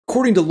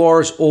According to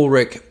Lars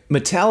Ulrich,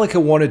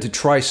 Metallica wanted to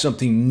try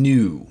something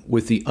new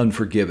with the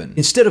Unforgiven.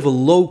 Instead of a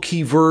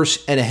low-key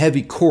verse and a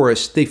heavy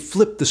chorus, they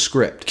flipped the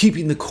script,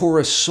 keeping the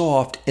chorus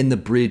soft and the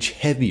bridge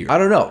heavier. I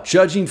don't know,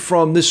 judging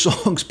from this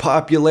song's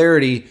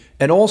popularity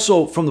and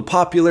also from the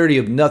popularity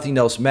of Nothing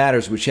Else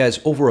Matters, which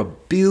has over 1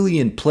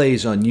 billion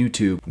plays on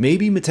YouTube,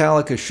 maybe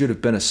Metallica should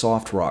have been a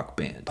soft rock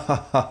band.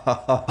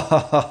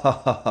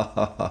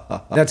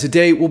 Now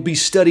today we'll be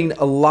studying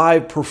a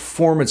live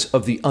performance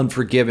of the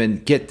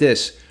Unforgiven. Get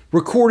this.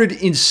 Recorded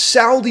in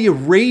Saudi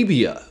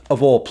Arabia,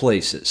 of all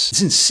places.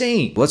 It's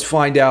insane. Let's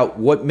find out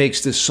what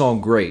makes this song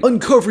great.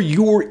 Uncover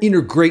your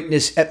inner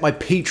greatness at my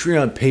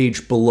Patreon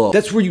page below.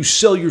 That's where you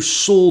sell your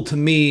soul to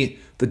me,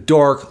 the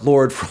Dark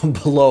Lord from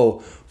below,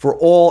 for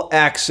all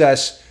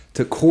access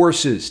to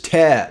courses,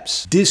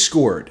 tabs,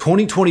 Discord.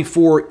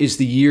 2024 is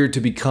the year to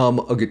become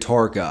a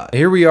guitar god.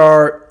 Here we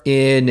are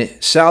in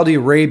Saudi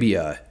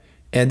Arabia,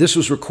 and this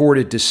was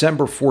recorded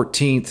December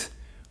 14th,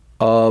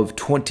 of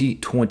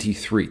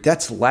 2023.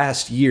 That's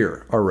last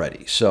year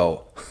already,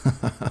 so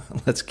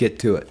let's get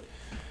to it.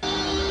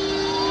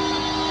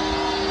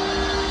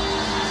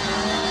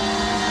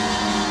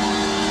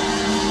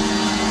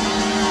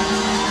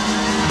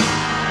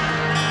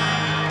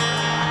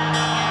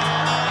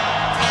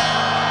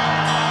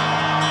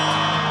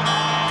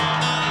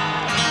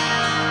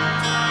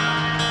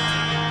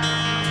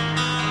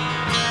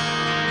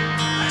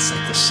 That's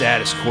like the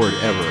saddest chord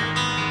ever.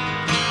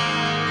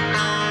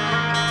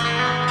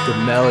 The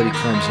melody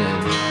comes in.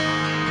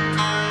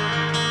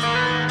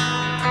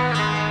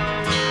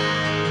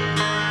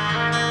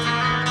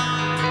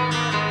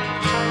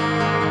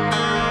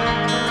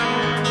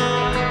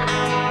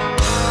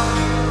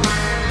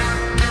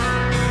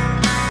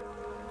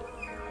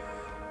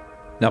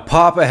 Now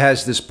Papa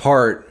has this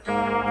part.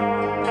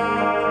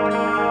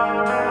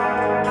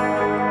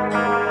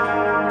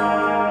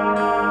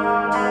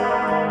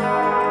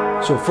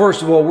 So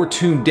first of all, we're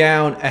tuned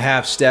down a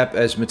half step,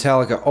 as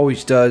Metallica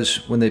always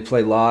does when they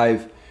play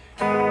live.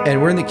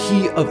 And we're in the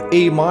key of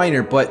A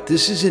minor, but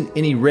this isn't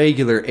any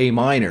regular A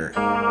minor.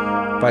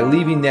 By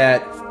leaving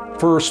that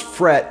first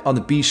fret on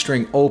the B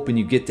string open,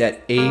 you get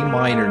that A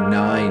minor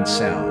 9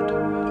 sound.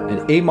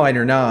 And A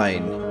minor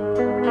 9,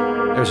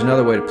 there's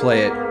another way to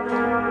play it,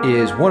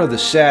 is one of the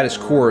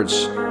saddest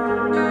chords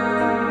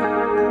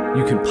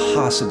you can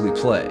possibly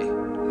play.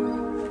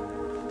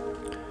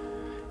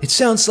 It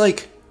sounds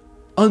like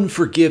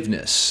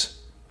unforgiveness.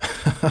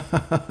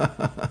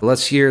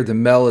 Let's hear the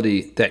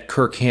melody that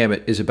Kirk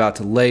Hammett is about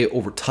to lay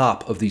over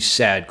top of these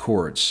sad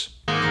chords.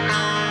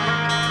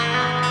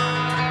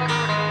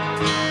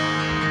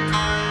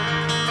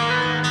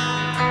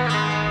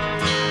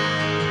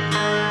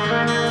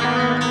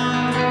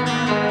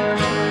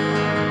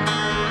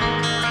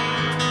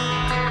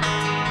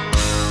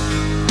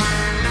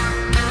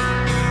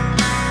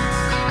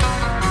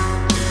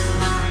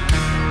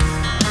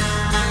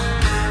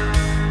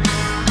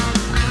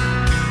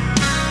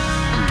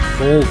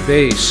 Gold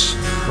bass.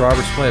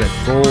 Robert's playing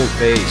a gold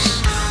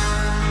bass.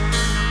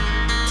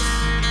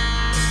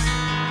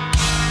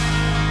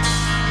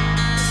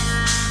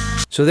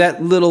 So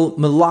that little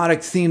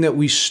melodic theme that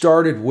we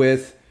started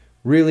with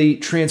really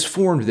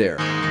transformed there.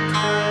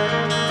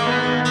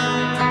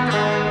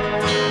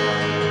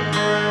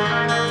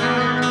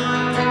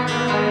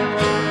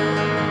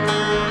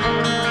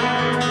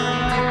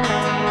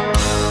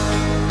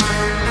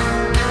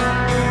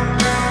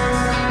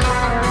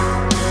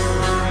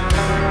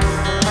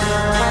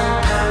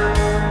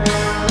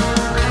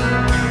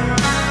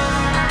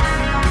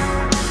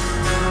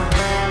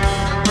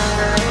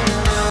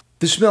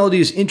 This melody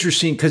is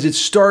interesting because it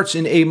starts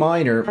in A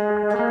minor,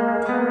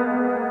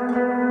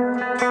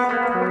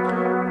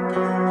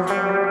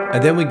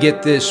 and then we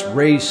get this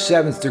raised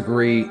 7th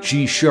degree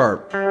G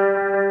sharp,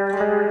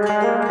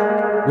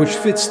 which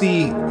fits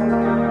the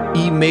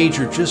E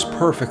major just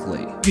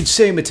perfectly. You could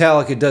say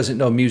Metallica doesn't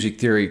know music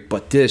theory,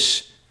 but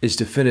this is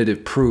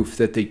definitive proof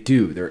that they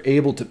do. They're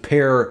able to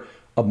pair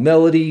a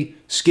melody,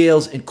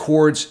 scales, and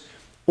chords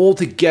all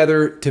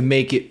together to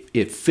make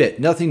it fit.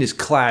 Nothing is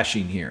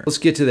clashing here. Let's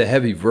get to the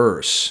heavy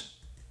verse.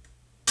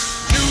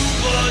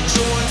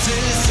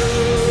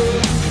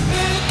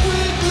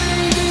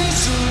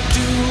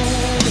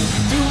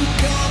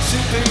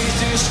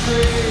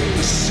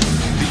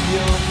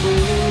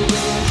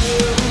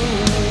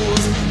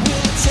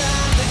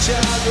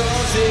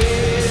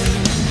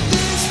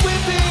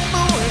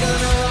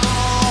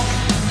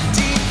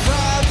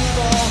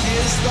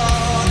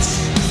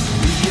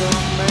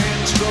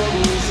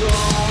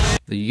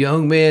 The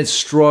young man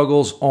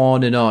struggles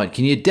on and on.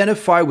 Can you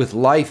identify with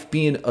life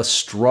being a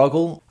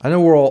struggle? I know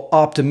we're all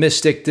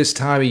optimistic this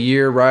time of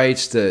year, right?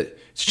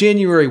 It's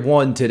January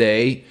 1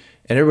 today,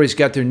 and everybody's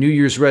got their New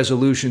Year's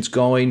resolutions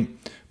going,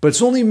 but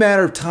it's only a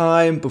matter of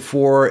time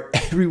before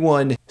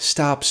everyone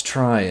stops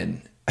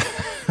trying.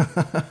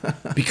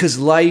 Because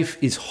life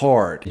is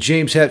hard.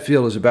 James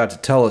Hetfield is about to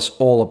tell us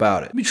all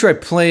about it. Let me try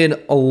playing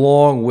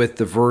along with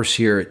the verse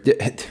here.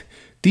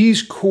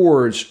 These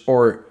chords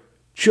are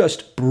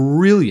just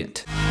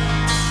brilliant.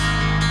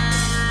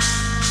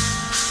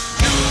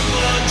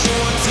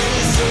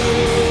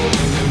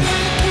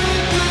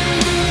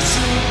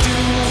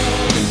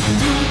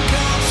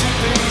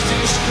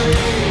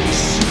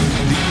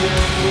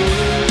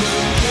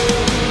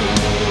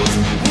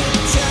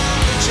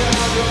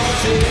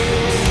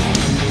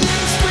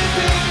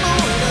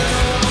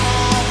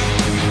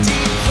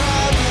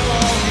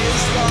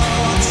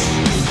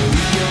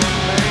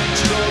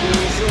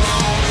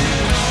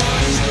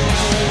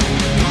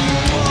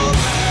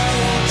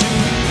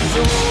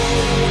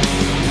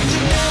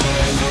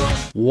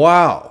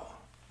 Wow.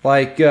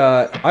 Like,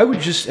 I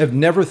would just have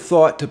never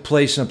thought to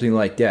play something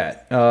like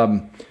that.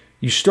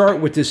 You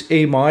start with this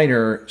A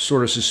minor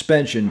sort of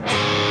suspension.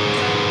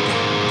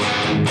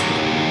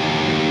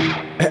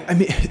 I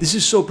mean, this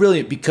is so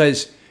brilliant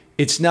because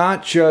it's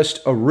not just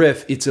a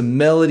riff, it's a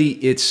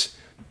melody, it's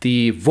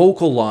the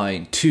vocal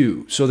line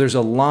too. So there's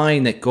a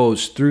line that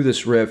goes through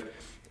this riff,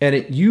 and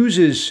it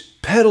uses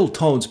pedal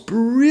tones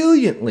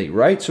brilliantly,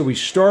 right? So we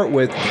start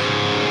with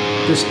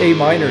this A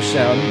minor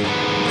sound.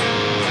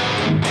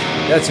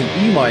 That's an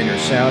E minor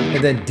sound,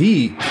 and then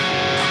D,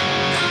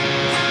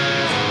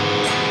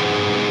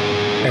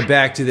 and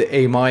back to the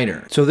A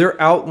minor. So they're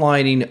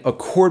outlining a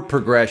chord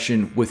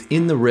progression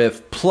within the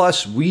riff,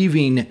 plus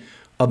weaving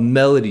a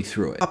melody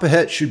through it. Papa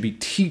Het should be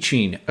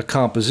teaching a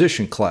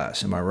composition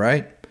class, am I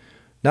right?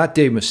 Not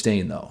Dave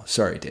Mustaine though,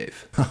 sorry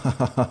Dave.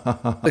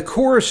 The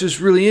chorus is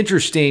really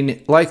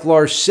interesting. Like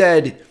Lars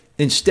said,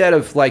 instead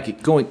of like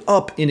it going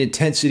up in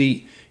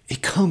intensity,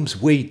 it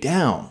comes way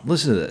down.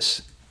 Listen to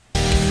this.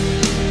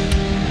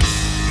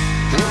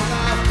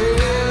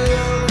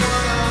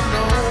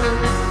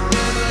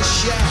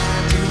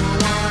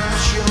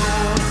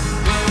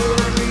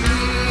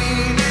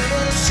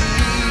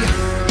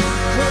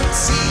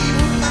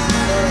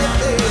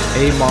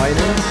 A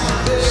minor,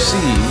 C,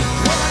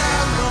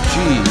 G,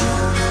 E.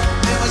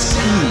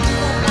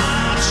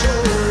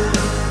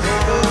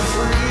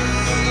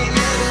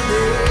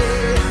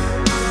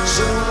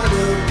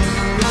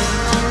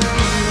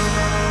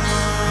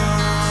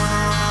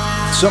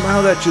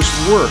 Somehow that just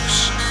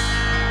works.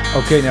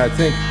 Okay, now I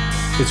think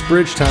it's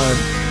bridge time.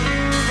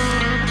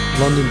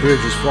 London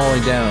Bridge is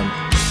falling down.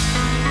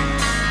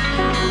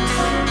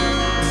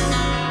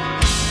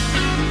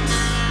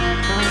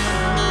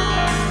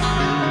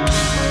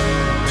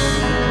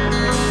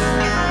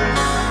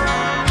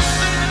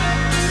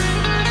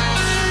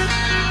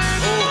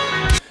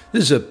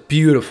 This is a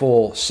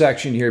beautiful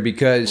section here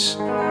because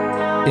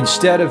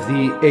instead of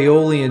the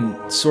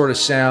Aeolian sort of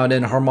sound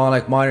and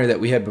harmonic minor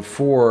that we had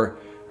before,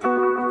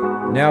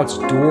 now it's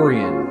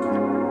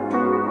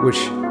Dorian, which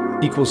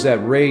equals that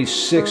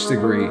raised 6th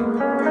degree.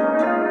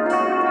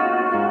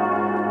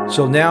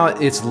 So now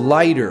it's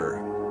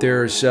lighter.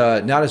 There's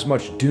not as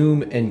much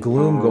doom and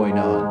gloom going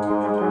on.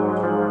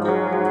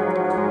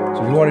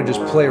 So if you want to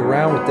just play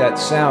around with that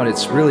sound,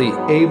 it's really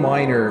A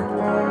minor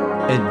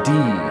and D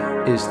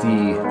is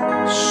the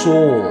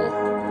soul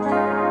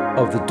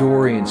of the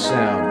Dorian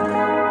sound,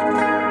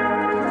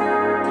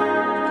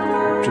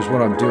 which is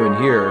what I'm doing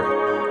here.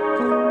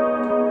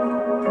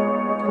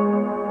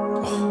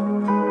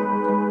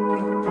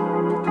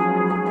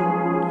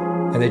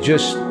 And they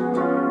just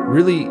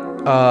really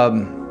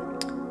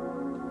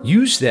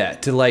use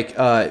that to like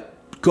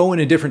go in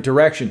a different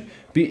direction.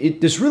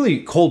 It's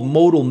really called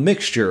modal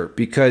mixture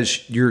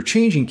because you're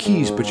changing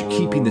keys but you're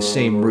keeping the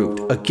same root.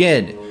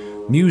 Again,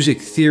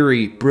 music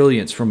theory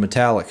brilliance from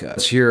Metallica.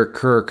 Let's hear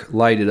Kirk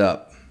light it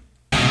up.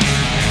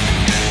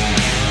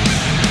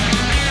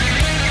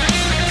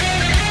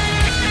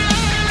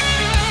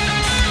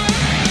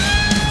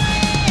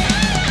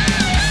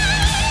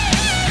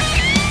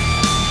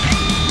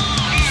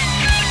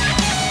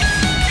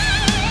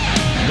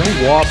 No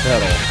wah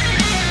pedal.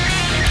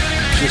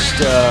 Just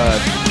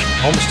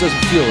almost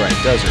doesn't feel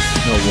right, does it?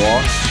 No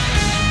wah.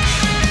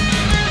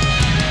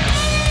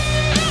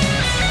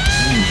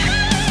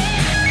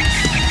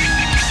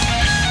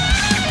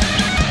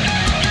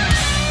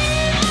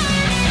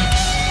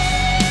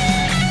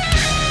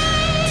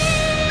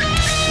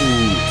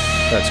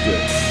 That's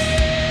good.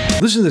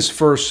 Listen to this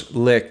first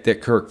lick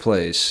that Kirk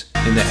plays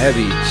in the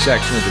heavy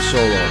section of the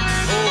solo.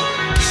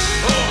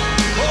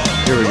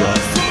 Here we go.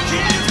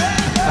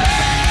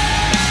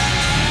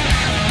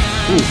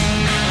 Ooh.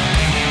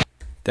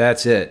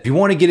 That's it. If you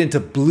want to get into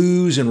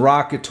blues and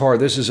rock guitar,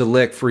 this is a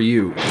lick for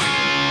you.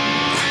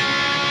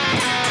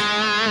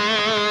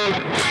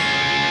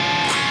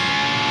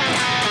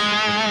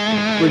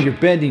 Where you're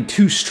bending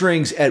 2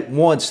 strings at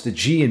once, the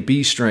G and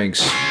B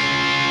strings.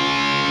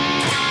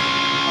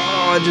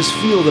 I just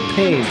feel the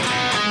pain.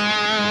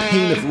 The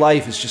pain of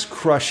life is just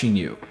crushing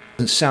you. It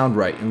doesn't sound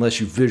right unless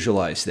you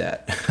visualize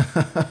that.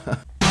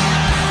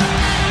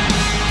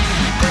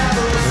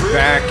 We're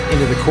back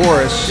into the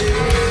chorus.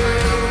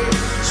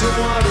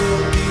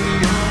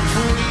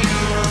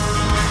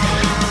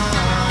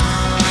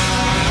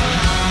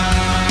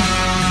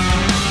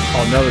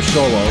 Oh, another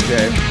solo,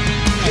 okay.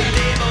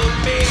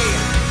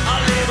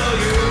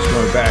 Just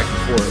going back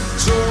and forth.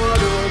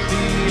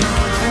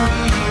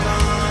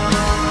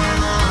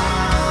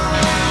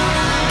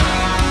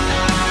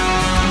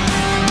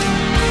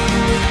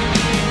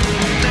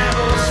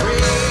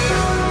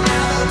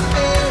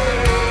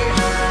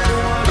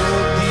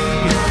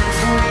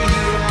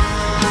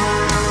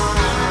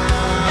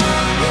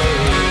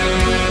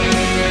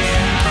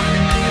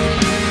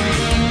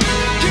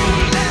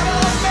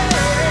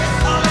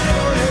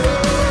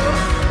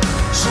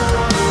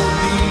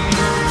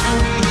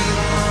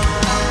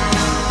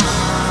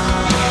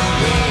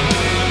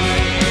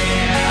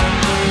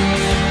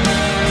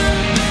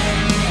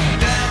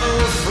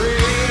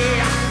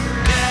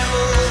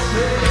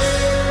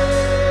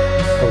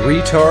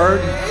 retard,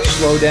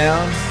 slow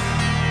down.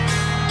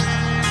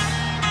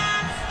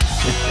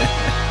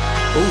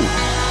 Ooh.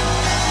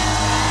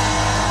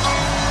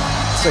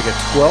 It's like a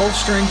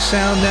 12-string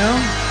sound now.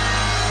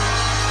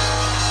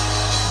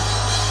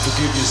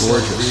 Forgive yourself.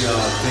 Gorgeous.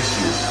 Thank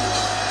you.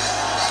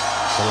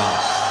 Allah.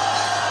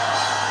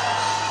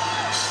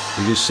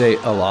 You just say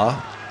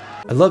Allah.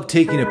 I love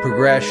taking a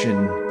progression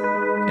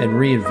and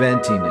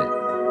reinventing it.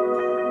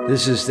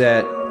 This is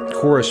that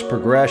chorus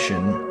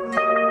progression,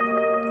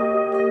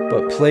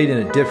 but played in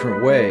a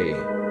different way.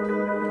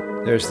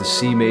 There's the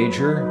C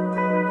major,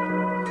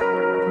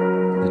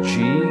 the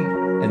G,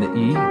 and the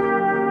E.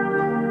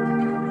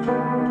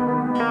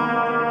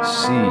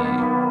 C,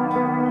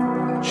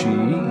 G,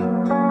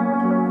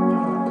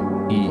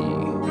 E.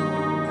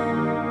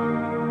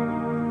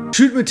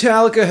 Should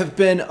Metallica have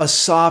been a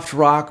soft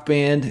rock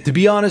band? To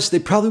be honest, they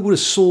probably would have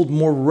sold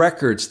more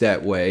records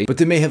that way, but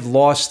they may have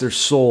lost their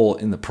soul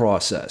in the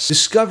process.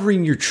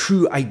 Discovering your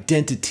true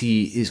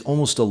identity is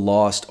almost a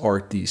lost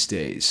art these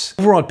days.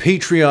 Over on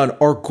Patreon,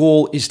 our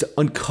goal is to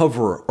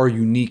uncover our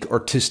unique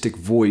artistic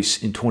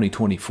voice in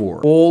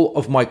 2024. All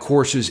of my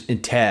courses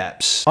and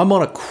tabs. I'm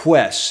on a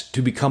quest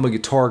to become a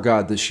guitar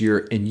god this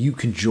year, and you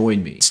can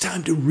join me. It's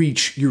time to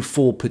reach your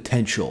full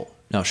potential.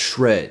 Now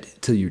shred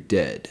till you're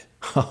dead.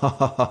 Ha ha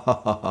ha ha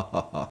ha ha ha.